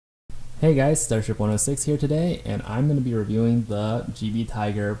Hey guys, Starship 106 here today, and I'm going to be reviewing the GB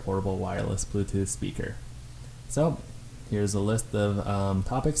Tiger portable wireless Bluetooth speaker. So, here's a list of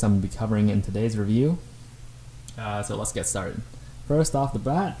topics I'm going to be covering in today's review. So let's get started. First off the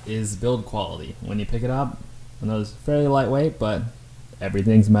bat is build quality. When you pick it up, I know it's fairly lightweight, but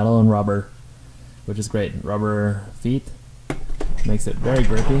everything's metal and rubber, which is great. Rubber feet makes it very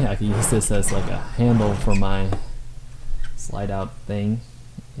grippy. I can use this as like a handle for my slide out thing.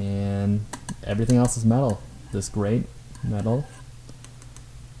 And everything else is metal. This great metal.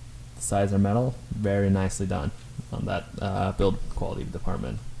 The sides are metal. Very nicely done on that build quality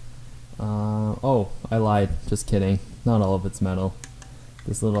department. Oh, I lied. Just kidding. Not all of it's metal.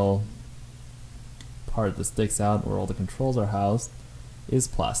 This little part that sticks out where all the controls are housed is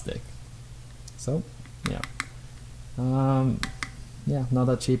plastic. So, yeah. Yeah, not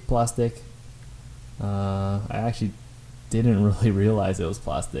that cheap plastic. I actually didn't really realize it was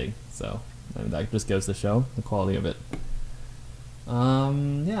plastic, so I mean, that just goes to show the quality of it.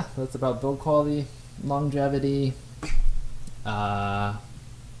 Yeah, that's about build quality, longevity. I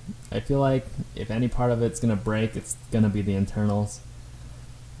feel like if any part of it's gonna break, it's gonna be the internals.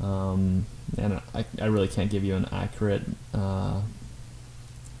 And I really can't give you an accurate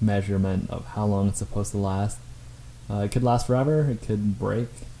measurement of how long it's supposed to last. It could last forever, it could break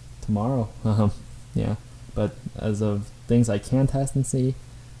tomorrow. Yeah. But as of things I can test and see,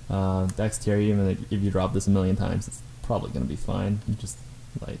 the exterior, even if you drop this a million times, it's probably going to be fine. Just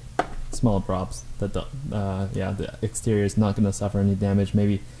like small drops. Yeah, the exterior is not going to suffer any damage.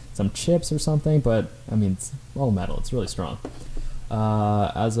 Maybe some chips or something, but I mean, it's all metal. It's really strong.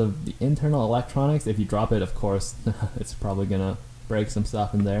 As of the internal electronics, if you drop it, of course, it's probably going to break some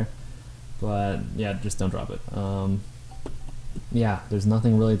stuff in there. But yeah, just don't drop it. Yeah, there's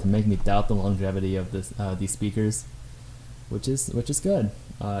nothing really to make me doubt the longevity of these speakers, which is good.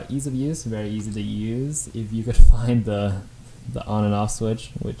 Ease of use, very easy to use. If you could find the on and off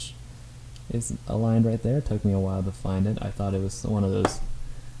switch, which is aligned right there. It took me a while to find it. I thought it was one of those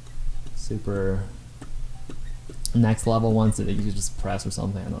super next level ones that you could just press or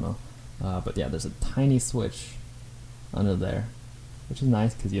something. I don't know. But yeah, there's a tiny switch under there, which is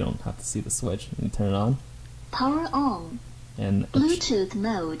nice because you don't have to see the switch and you turn it on. Power on. And Bluetooth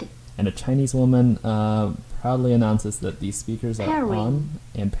mode. And a Chinese woman proudly announces that these speakers are Pairing. on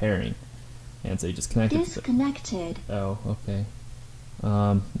and pairing. And so you just connect Disconnected. Oh, okay.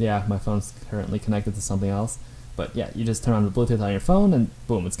 Yeah, my phone's currently connected to something else. But yeah, you just turn on the Bluetooth on your phone and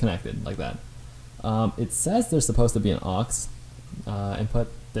boom, it's connected like that. It says there's supposed to be an aux input.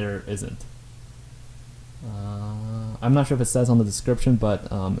 There isn't. I'm not sure if it says on the description, but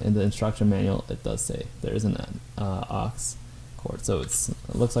in the instruction manual it does say there isn't an aux cord, so it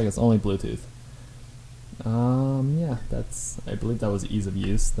looks like it's only Bluetooth. Yeah, I believe that was ease of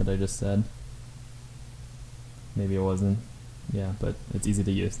use that I just said. Maybe it wasn't. Yeah, but it's easy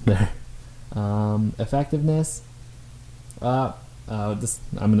to use there. Effectiveness. I'm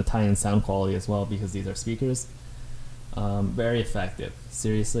gonna tie in sound quality as well because these are speakers. Very effective.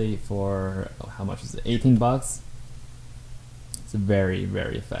 Seriously, for how much is it? 18 bucks. It's very,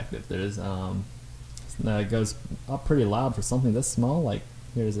 very effective. There's it goes up pretty loud for something this small. Like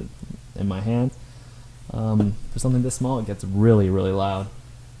here's it in my hand. For something this small, it gets really, really loud,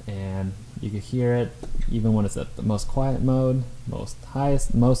 and you can hear it even when it's at the most quiet mode, most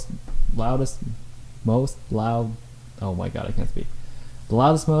loud. Oh my god, I can't speak. The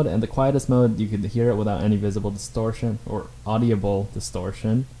loudest mode and the quietest mode, you could hear it without any visible distortion or audible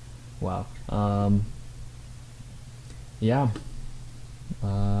distortion. Wow. Yeah.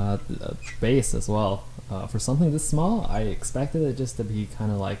 Bass as well. For something this small, I expected it just to be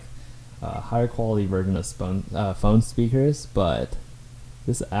kind of like a higher quality version of phone speakers, but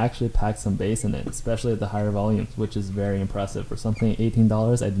this actually packs some bass in it, especially at the higher volumes, which is very impressive. For something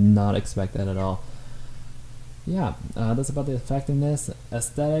 $18, I did not expect that at all. Yeah, that's about the effectiveness.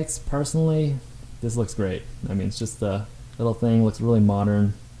 Aesthetics, personally, this looks great. I mean, it's just a little thing, looks really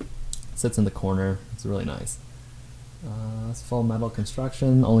modern, sits in the corner, it's really nice. It's full metal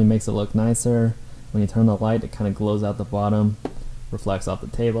construction, only makes it look nicer. When you turn the light, it kind of glows out the bottom, reflects off the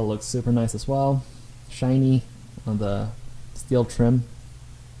table, looks super nice as well. Shiny on the steel trim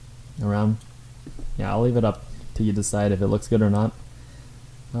around. Yeah, I'll leave it up to you to decide if it looks good or not.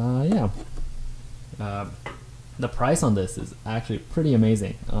 Yeah. The price on this is actually pretty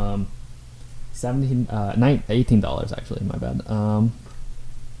amazing. $18 actually, my bad.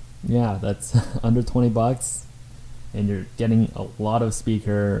 Yeah, that's under 20 bucks, and you're getting a lot of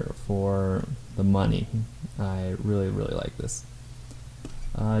speaker for the money. I really, really like this.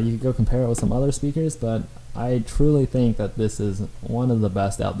 You could go compare it with some other speakers, but I truly think that this is one of the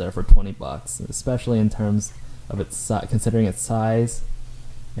best out there for 20 bucks, especially in terms of considering its size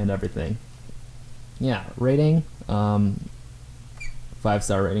and everything. Yeah, rating,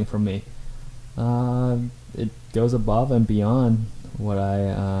 5-star rating from me. It goes above and beyond what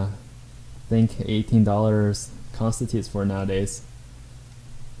I think $18 constitutes for nowadays.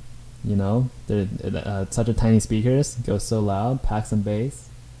 You know, such a tiny speakers, goes so loud, packs some bass.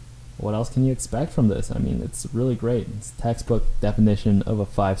 What else can you expect from this? I mean, it's really great. It's textbook definition of a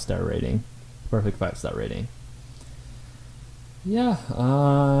 5-star rating. Perfect 5-star rating.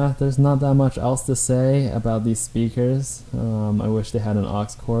 Yeah, there's not that much else to say about these speakers. I wish they had an aux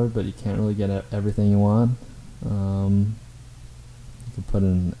cord, but you can't really get everything you want. You could put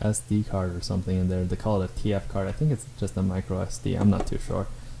an SD card or something in there. They call it a TF card. I think it's just a micro SD. I'm not too sure.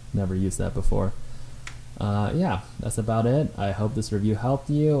 Never used that before. Yeah, that's about it. I hope this review helped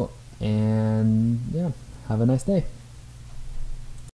you, and yeah, have a nice day.